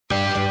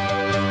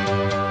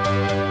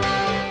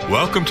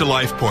Welcome to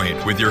Life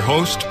Point with your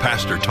host,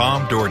 Pastor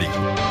Tom Dougherty.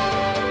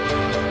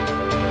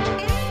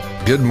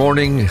 Good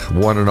morning,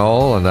 one and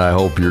all, and I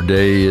hope your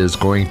day is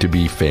going to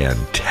be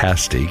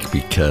fantastic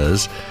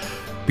because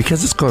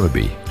it's going to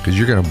be. Because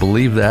you're going to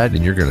believe that,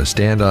 and you're going to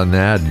stand on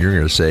that, and you're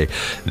going to say,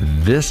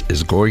 this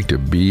is going to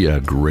be a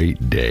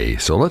great day.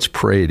 So let's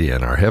pray it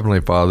in. Our Heavenly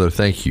Father,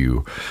 thank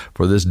you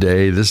for this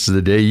day. This is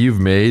the day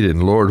you've made,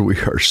 and Lord, we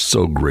are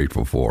so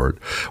grateful for it.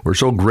 We're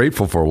so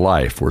grateful for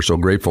life. We're so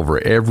grateful for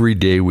every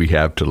day we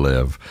have to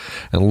live.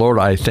 And Lord,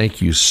 I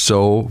thank you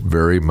so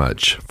very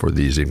much for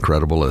these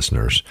incredible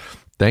listeners.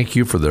 Thank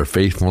you for their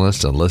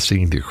faithfulness in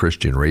listening to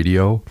Christian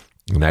radio.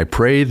 And I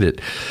pray that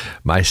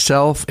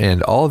myself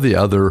and all the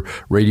other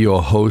radio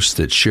hosts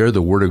that share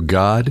the Word of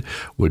God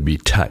would be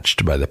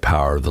touched by the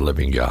power of the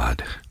living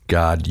God.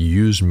 God,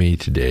 use me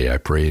today, I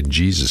pray in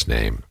Jesus'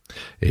 name.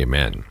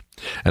 Amen.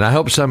 And I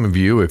hope some of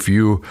you, if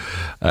you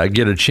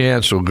get a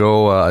chance, will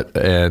go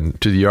and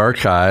to the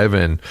archive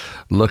and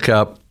look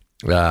up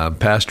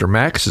Pastor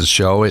Max's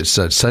show. It's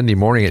Sunday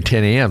morning at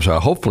 10 a.m., so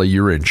hopefully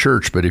you're in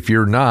church. But if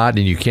you're not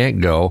and you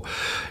can't go,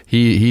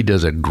 he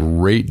does a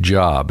great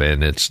job,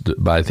 and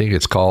I think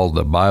it's called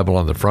The Bible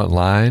on the Front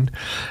Line,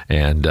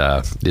 and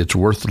it's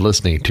worth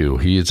listening to.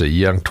 He is a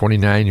young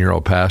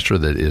 29-year-old pastor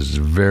that is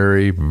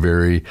very,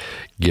 very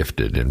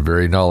gifted and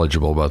very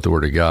knowledgeable about the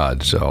Word of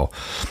God. So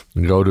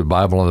go to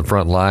Bible on the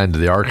Front Line, to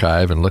the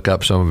archive, and look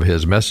up some of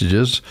his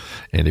messages.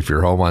 And if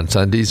you're home on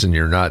Sundays and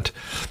you're not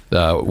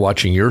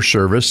watching your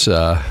service,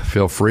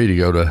 feel free to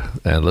go to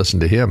and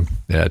listen to him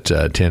at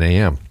 10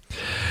 a.m.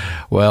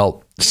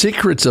 Well,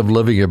 secrets of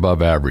living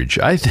above average.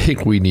 I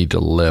think we need to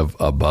live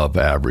above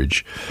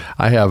average.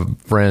 I have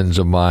friends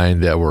of mine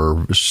that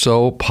were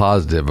so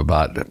positive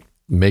about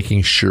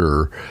making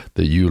sure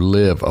that you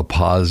live a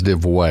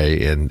positive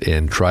way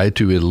and try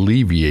to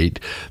alleviate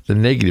the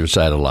negative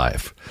side of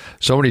life.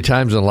 So many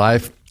times in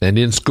life and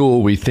in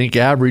school, we think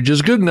average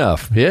is good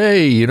enough.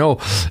 Hey,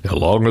 as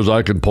long as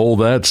I can pull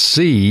that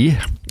C,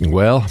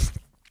 well,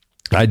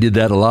 I did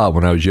that a lot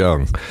when I was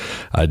young.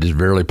 I just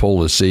barely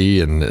pulled a C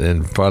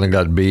and finally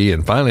got B.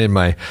 And finally, in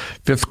my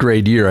fifth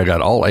grade year, I got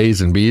all A's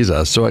and B's. I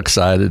was so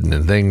excited, and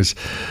then things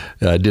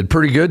did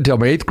pretty good until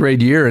my eighth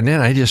grade year. And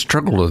then I just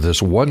struggled with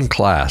this one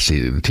class.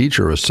 The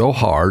teacher was so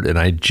hard, and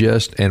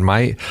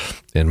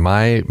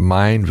my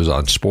mind was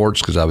on sports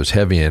because I was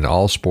heavy in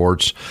all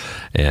sports,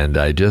 and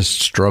I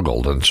just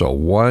struggled. And so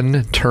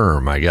one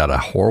term, I got a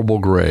horrible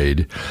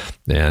grade.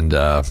 And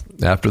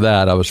after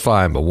that, I was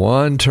fine. But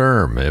one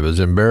term, it was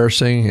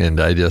embarrassing. And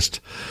I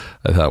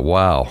thought,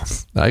 wow,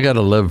 I got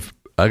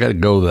to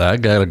go there. I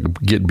got to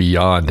get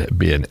beyond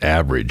being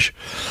average.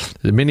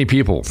 Many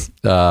people,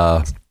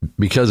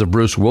 because of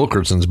Bruce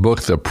Wilkerson's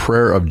book, The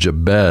Prayer of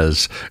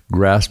Jabez,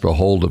 grasp a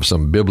hold of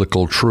some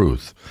biblical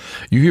truth.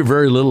 You hear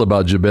very little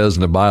about Jabez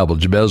in the Bible.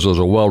 Jabez was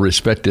a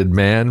well-respected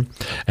man,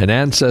 an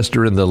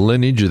ancestor in the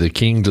lineage of the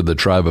kings of the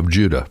tribe of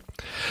Judah.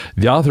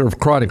 The author of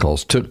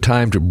Chronicles took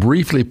time to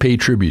briefly pay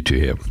tribute to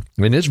him.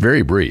 I mean, it's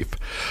very brief.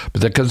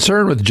 But the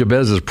concern with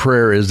Jabez's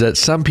prayer is that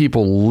some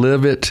people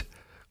live it,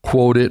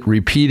 quote it,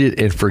 repeat it,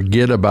 and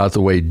forget about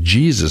the way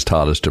Jesus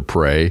taught us to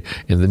pray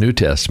in the New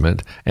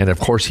Testament. And of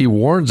course, he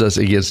warns us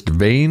against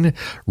vain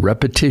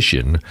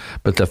repetition.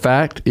 But the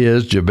fact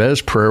is,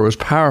 Jabez's prayer was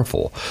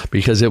powerful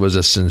because it was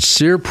a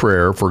sincere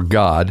prayer for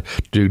God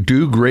to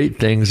do great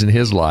things in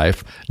his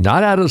life,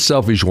 not out of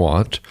selfish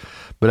want,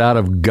 but out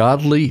of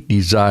godly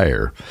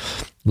desire.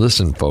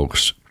 Listen,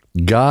 folks,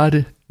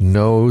 God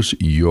knows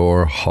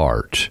your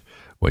heart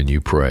when you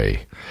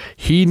pray.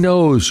 He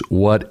knows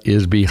what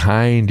is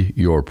behind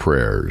your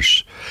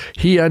prayers.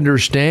 He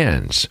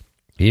understands.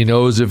 He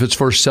knows if it's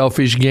for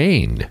selfish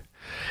gain.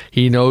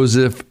 He knows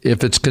if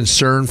it's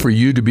concern for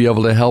you to be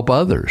able to help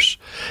others.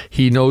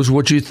 He knows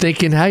what you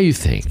think and how you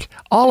think.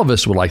 All of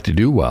us would like to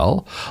do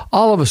well.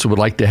 All of us would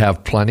like to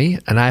have plenty,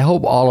 and I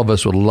hope all of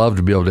us would love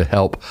to be able to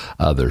help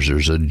others.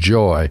 There's a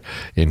joy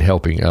in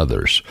helping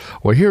others.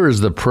 Well, here is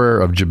the prayer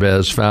of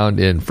Jabez found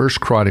in 1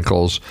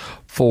 Chronicles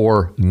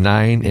 4,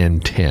 9,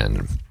 and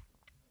 10.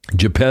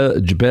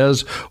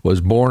 Jabez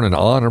was born more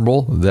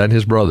honorable than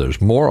his brothers.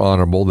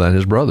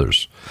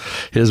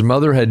 His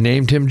mother had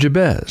named him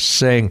Jabez,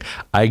 saying,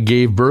 I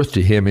gave birth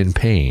to him in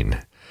pain.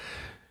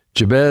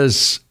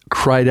 Jabez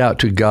cried out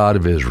to God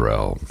of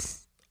Israel,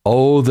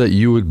 Oh, that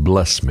you would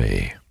bless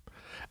me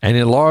and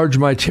enlarge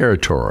my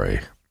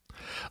territory.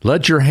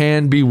 Let your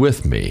hand be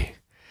with me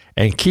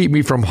and keep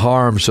me from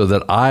harm so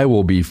that I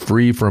will be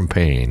free from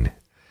pain.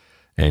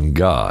 And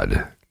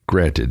God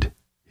granted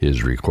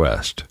his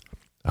request.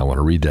 I want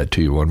to read that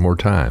to you one more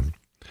time.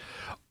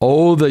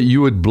 Oh, that you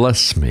would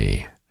bless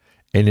me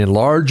and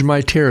enlarge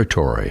my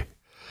territory.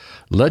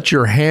 Let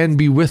your hand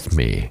be with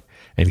me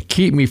and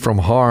keep me from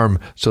harm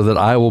so that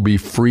I will be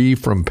free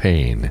from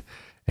pain.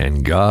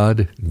 And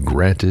God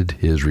granted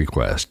his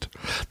request.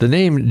 The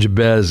name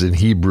Jabez in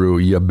Hebrew,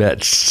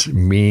 Yabetz,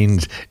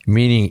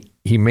 meaning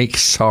he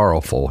makes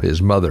sorrowful.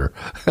 His mother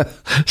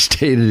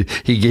stated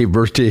he gave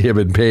birth to him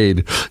in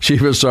pain. She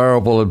was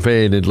sorrowful in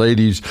pain. And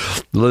ladies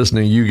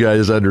listening, you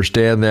guys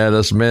understand that.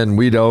 Us men,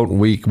 we don't.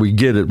 We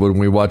get it when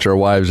we watch our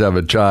wives have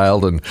a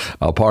child and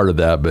a part of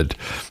that. But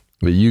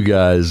you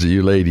guys,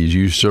 you ladies,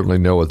 you certainly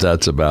know what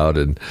that's about.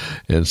 And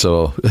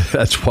so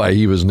that's why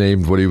he was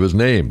named what he was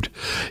named.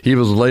 He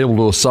was labeled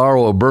with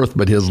sorrow of birth,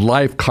 but his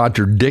life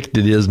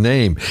contradicted his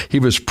name. He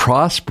was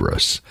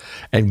prosperous,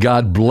 and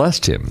God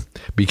blessed him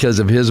because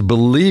of his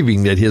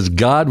believing that his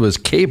God was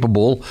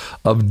capable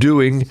of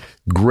doing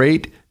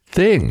great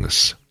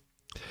things.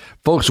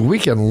 Folks, we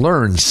can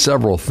learn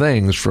several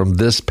things from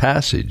this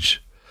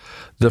passage.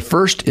 The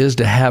first is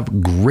to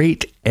have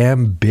great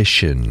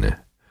ambition.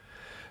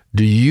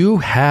 Do you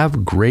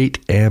have great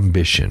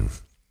ambition?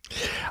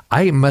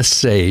 I must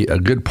say, a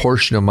good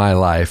portion of my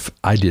life,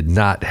 I did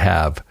not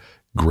have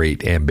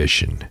great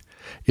ambition.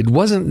 It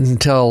wasn't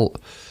until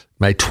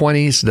my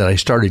 20s that I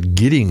started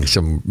getting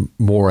some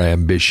more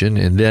ambition.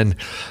 And then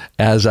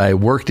as I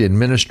worked in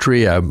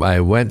ministry, I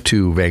went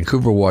to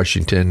Vancouver,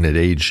 Washington at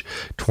age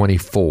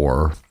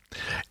 24.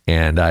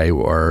 And on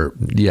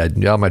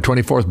my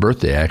 24th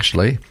birthday,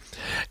 actually.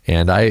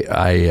 And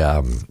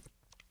I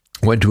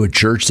went to a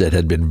church that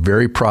had been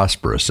very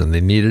prosperous, and they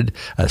needed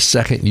a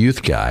second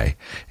youth guy.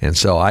 And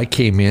so I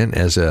came in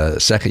as a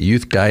second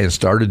youth guy and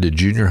started a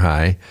junior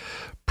high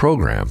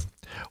program.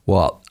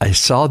 Well, I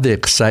saw the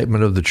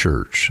excitement of the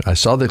church. I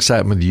saw the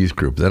excitement of the youth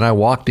group. Then I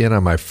walked in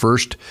on my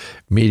first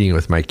meeting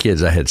with my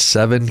kids. I had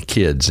 7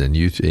 kids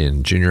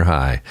in junior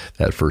high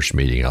that first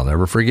meeting. I'll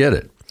never forget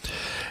it.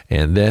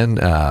 And then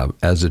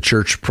as the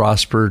church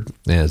prospered,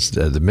 as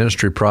the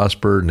ministry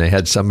prospered, and they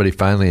had somebody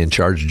finally in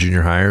charge of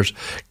junior hires,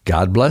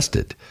 God blessed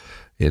it.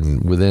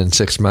 And within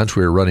 6 months,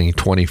 we were running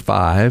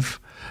 25.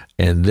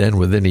 And then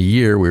within a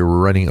year, we were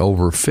running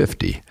over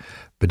 50.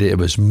 But it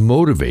was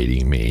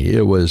motivating me.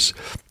 It was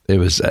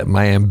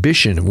my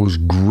ambition was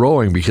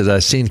growing because I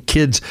seen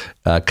kids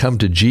come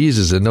to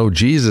Jesus and know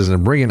Jesus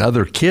and bringing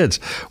other kids.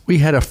 We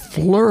had a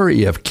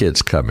flurry of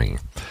kids coming.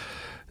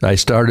 I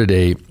started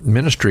a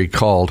ministry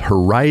called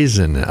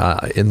Horizon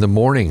in the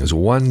mornings,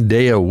 one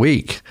day a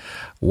week.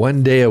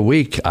 One day a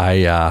week,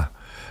 I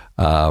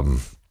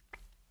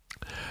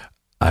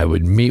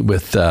would meet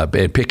with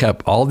and pick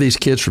up all these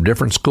kids from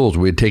different schools.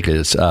 We'd take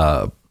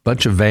a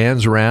bunch of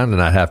vans around,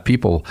 and I'd have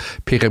people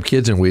pick up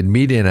kids, and we'd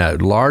meet in a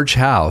large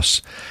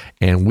house,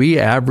 and we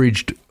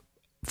averaged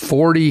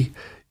 40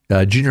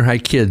 junior high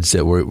kids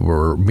that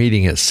were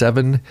meeting at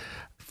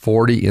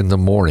 7:40 in the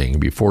morning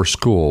before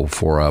school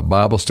for a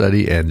Bible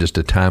study and just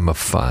a time of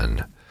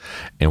fun.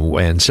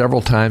 And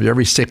several times,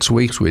 every 6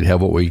 weeks, we'd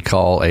have what we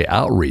call a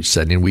outreach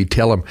setting. We'd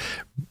tell them,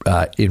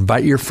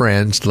 invite your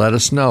friends, let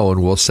us know,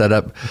 and we'll set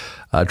up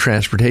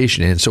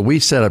transportation. And so we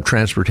set up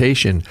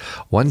transportation.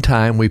 One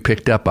time, we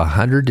picked up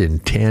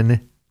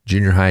 110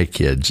 junior high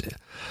kids.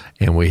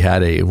 And we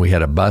had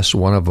a bus.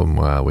 One of them,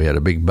 we had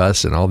a big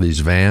bus and all these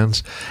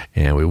vans,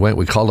 and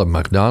we called it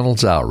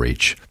McDonald's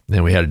Outreach.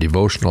 Then we had a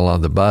devotional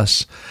on the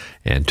bus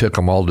and took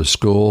them all to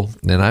school.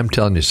 And I'm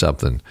telling you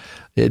something,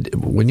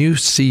 when you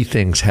see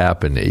things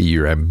happen,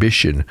 your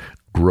ambition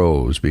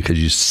grows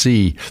because you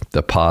see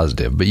the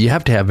positive. But you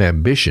have to have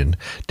ambition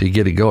to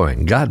get it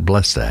going. God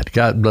bless that.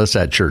 God bless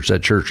that church.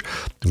 That church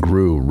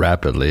grew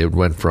rapidly. It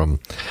went from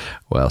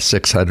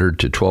 600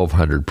 to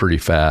 1,200 pretty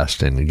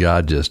fast, and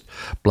God just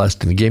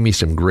blessed and gave me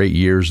some great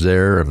years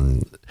there.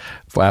 And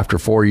after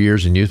 4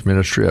 years in youth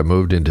ministry, I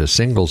moved into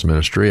singles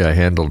ministry. I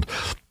handled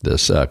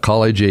this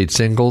college-age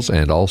singles,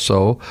 and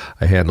also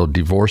I handled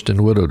divorced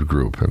and widowed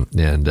group.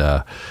 And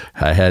I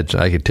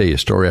could tell you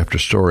story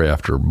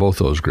after both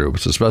those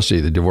groups,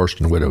 especially the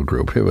divorced and widowed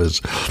group. It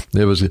was. I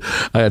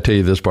got to tell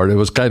you this part. It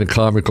was kind of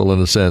comical in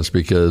a sense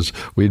because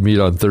we'd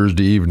meet on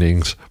Thursday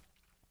evenings,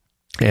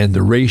 and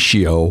the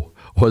ratio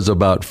was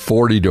about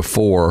 40 to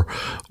 4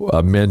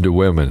 men to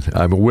women.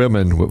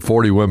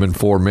 40 women,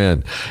 4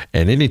 men.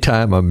 And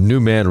anytime a new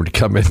man would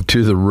come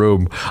into the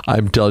room,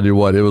 I'm telling you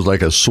what, it was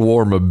like a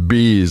swarm of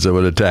bees that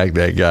would attack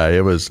that guy.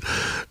 It was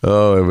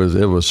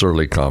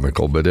certainly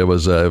comical, but it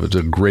was a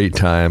great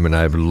time, and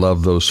I've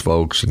loved those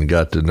folks and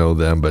got to know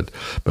them. But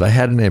I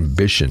had an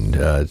ambition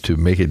to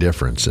make a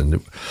difference,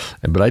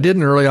 but I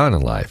didn't early on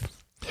in life.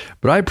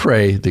 But I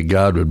pray that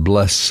God would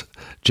bless.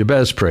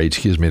 Jabez prayed,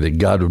 that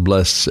God would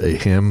bless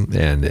him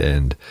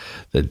and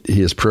that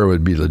his prayer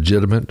would be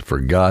legitimate for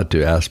God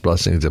to ask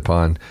blessings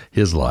upon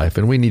his life.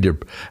 And we need to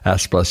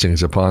ask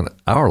blessings upon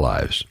our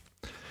lives.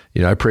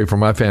 I pray for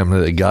my family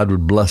that God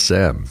would bless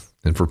them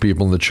and for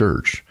people in the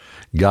church.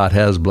 God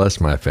has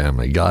blessed my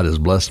family. God has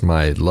blessed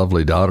my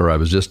lovely daughter. I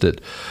was just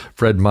at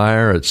Fred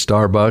Meyer at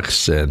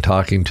Starbucks and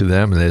talking to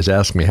them, and they was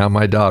asking me how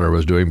my daughter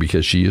was doing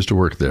because she used to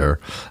work there.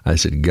 I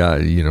said,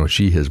 God,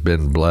 she has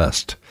been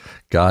blessed.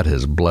 God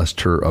has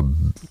blessed her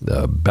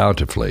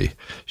bountifully.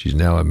 She's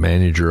now a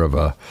manager of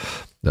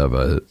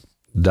a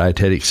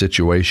dietetic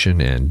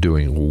situation and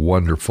doing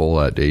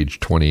wonderful at age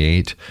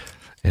 28.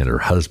 and her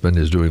husband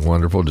is doing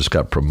wonderful, just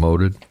got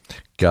promoted.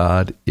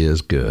 God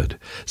is good.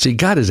 See,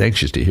 God is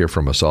anxious to hear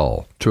from us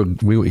all.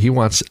 He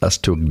wants us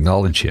to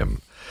acknowledge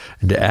him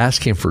and to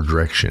ask him for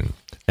direction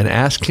and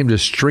ask him to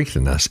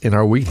strengthen us in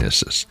our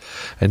weaknesses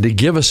and to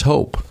give us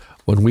hope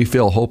when we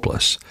feel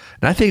hopeless.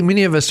 And I think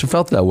many of us have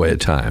felt that way at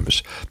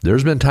times.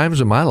 There's been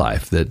times in my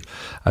life that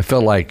I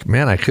felt like,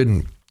 man, I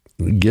couldn't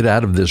get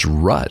out of this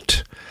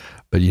rut.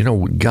 But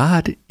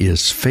God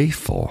is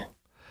faithful.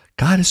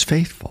 God is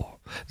faithful.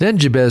 Then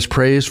Jabez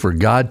prays for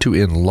God to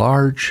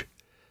enlarge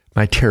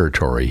my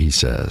territory, he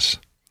says.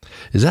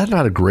 Is that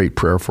not a great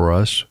prayer for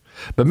us?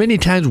 But many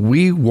times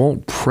we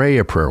won't pray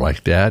a prayer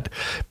like that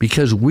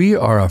because we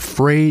are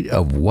afraid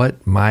of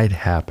what might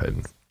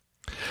happen.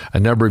 A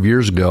number of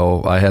years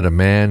ago, I had a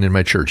man in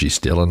my church. He's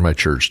still in my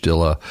church.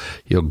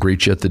 He'll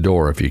greet you at the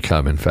door if you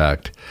come, in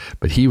fact.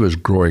 But he was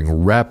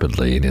growing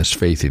rapidly in his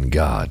faith in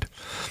God.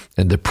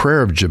 And the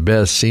prayer of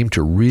Jabez seemed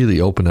to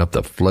really open up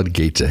the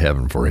floodgates of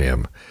heaven for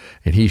him.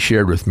 And he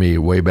shared with me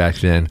way back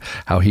then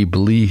how he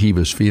believed he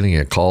was feeling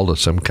a call to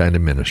some kind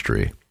of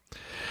ministry.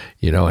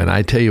 And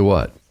I tell you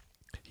what,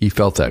 he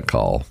felt that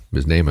call.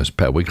 His name is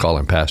Pat. We call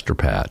him Pastor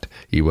Pat.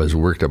 He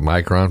worked at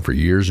Micron for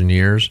years and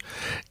years.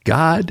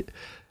 God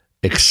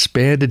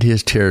expanded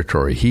his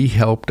territory. He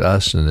helped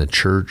us in the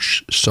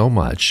church so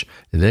much.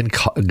 And then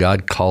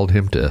God called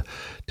him to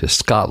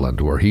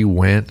Scotland, where he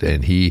went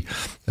and he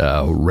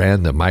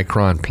ran the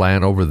Micron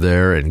plant over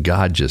there, and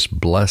God just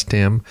blessed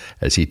him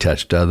as he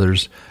touched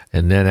others.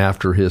 And then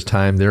after his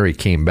time there, he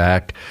came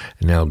back,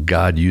 and now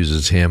God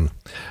uses him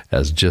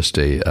as just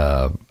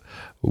a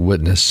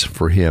witness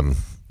for him.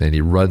 And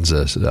he runs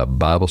a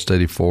Bible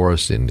study for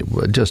us, and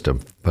just a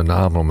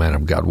phenomenal man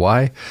of God.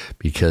 Why?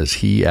 Because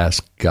he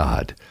asked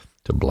God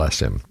to bless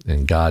him,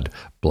 and God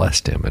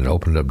blessed him and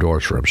opened up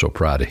doors for him. So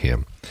proud of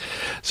him.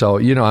 So,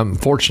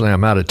 unfortunately,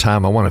 I'm out of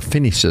time. I want to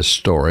finish this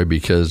story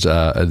because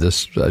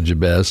this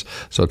Jabez.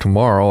 So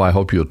tomorrow, I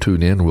hope you'll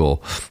tune in.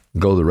 We'll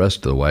go the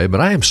rest of the way.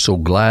 But I am so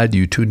glad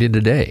you tuned in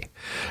today.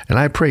 And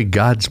I pray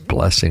God's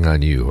blessing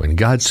on you and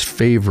God's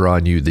favor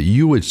on you, that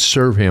you would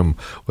serve him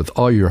with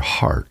all your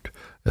heart,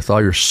 with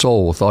all your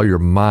soul, with all your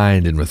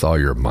mind, and with all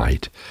your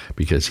might,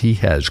 because he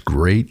has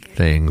great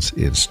things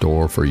in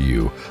store for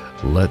you.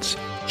 Let's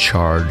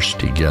charge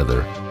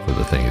together for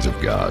the things of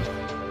God.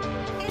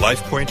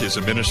 LifePoint is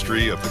a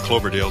ministry of the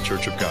Cloverdale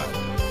Church of God.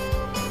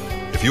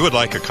 If you would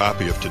like a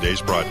copy of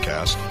today's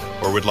broadcast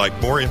or would like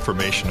more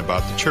information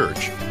about the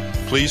church,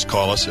 please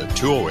call us at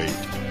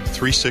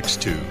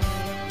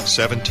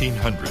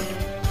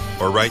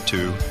 208-362-1700 or write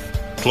to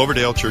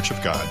Cloverdale Church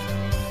of God,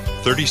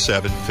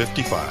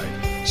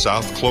 3755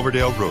 South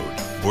Cloverdale Road,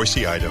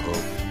 Boise, Idaho,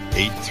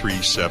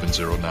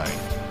 83709.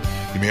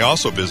 You may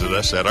also visit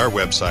us at our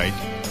website,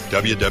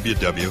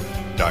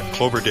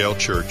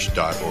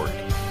 www.cloverdalechurch.org.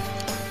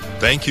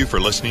 Thank you for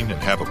listening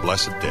and have a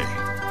blessed day.